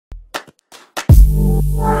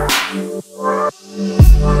Hey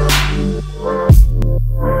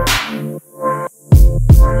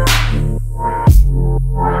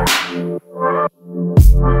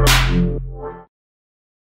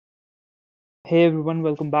everyone,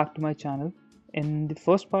 welcome back to my channel. In the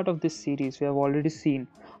first part of this series, we have already seen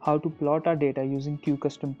how to plot our data using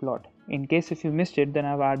QCustomPlot. In case if you missed it, then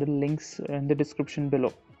I've added links in the description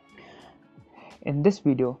below. In this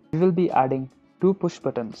video, we will be adding two push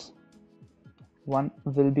buttons. One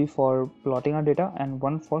will be for plotting our data and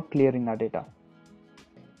one for clearing our data.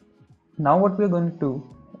 Now what we're going to do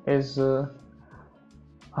is we're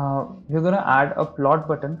going to add a plot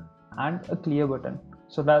button and a clear button,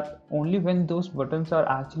 so that only when those buttons are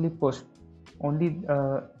actually pushed, only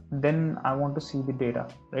then I want to see the data,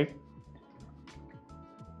 right?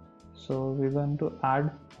 So we're going to add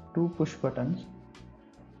two push buttons.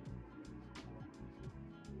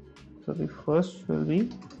 So the first will be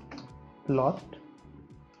plot,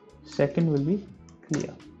 second will be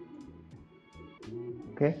clear.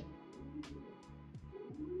 Okay.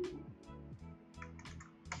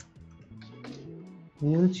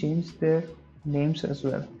 We will change their names as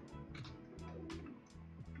well.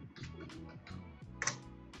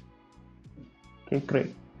 Okay,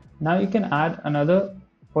 great. Now you can add another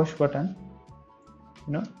push button,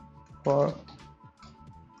 for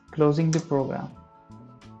closing the program.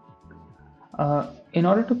 In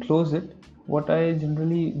order to close it, what I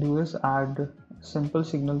generally do is add simple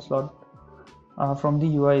signal slot from the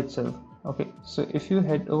UI itself. Okay, so if you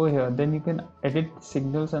head over here, then you can edit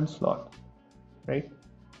signals and slot, right?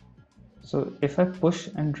 So if I push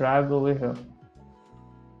and drag over here,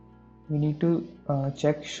 we need to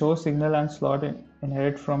check show signal and slot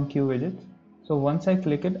inherit from QWidget. So once I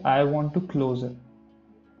click it, I want to close it.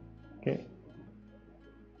 Okay,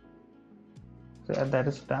 so that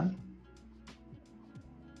is done.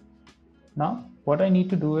 Now what I need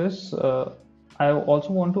to do is I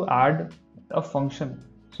also want to add a function.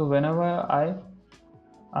 So whenever I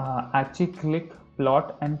actually click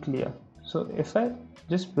plot and clear, so if I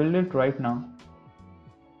just build it right now.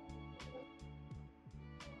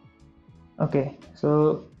 Okay,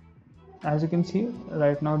 so as you can see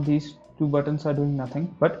right now, these two buttons are doing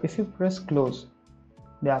nothing, but if you press close,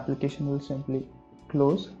 the application will simply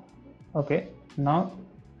close. Okay, now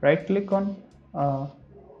right click on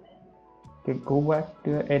okay, go back to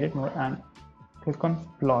your edit mode and click on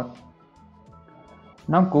plot.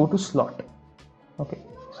 Now go to slot. Okay,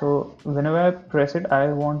 so whenever I press it,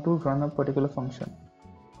 I want to run a particular function,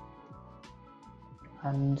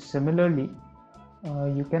 and similarly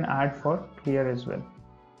you can add for clear as well.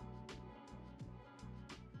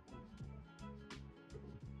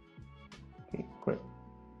 Okay, great.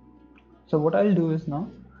 So what I'll do is now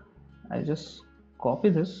I just copy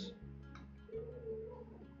this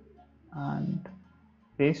and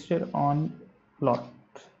paste it on plot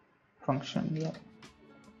function. Yeah,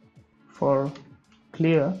 for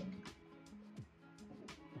clear.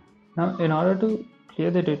 Now in order to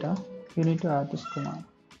clear the data, you need to add this command: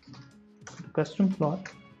 custom plot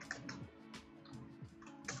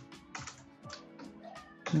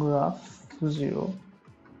graph 0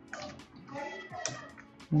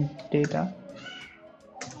 data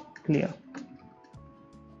clear.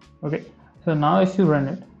 Okay, so now if you run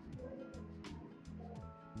it,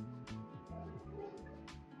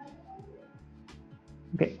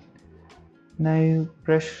 okay, now you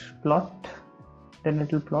press plot, then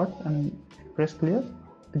it will plot, and press clear,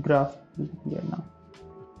 the graph will be clear now.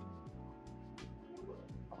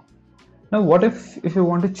 Now what if you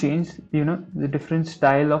want to change the different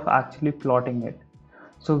style of actually plotting it?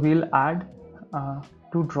 So we'll add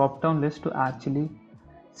two drop down lists to actually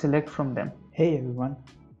select from them. Hey everyone,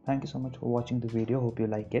 thank you so much for watching the video. Hope you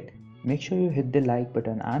like it. Make sure you hit the like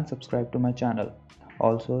button and subscribe to my channel.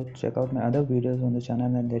 Also check out my other videos on the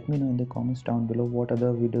channel and let me know in the comments down below what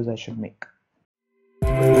other videos I should make.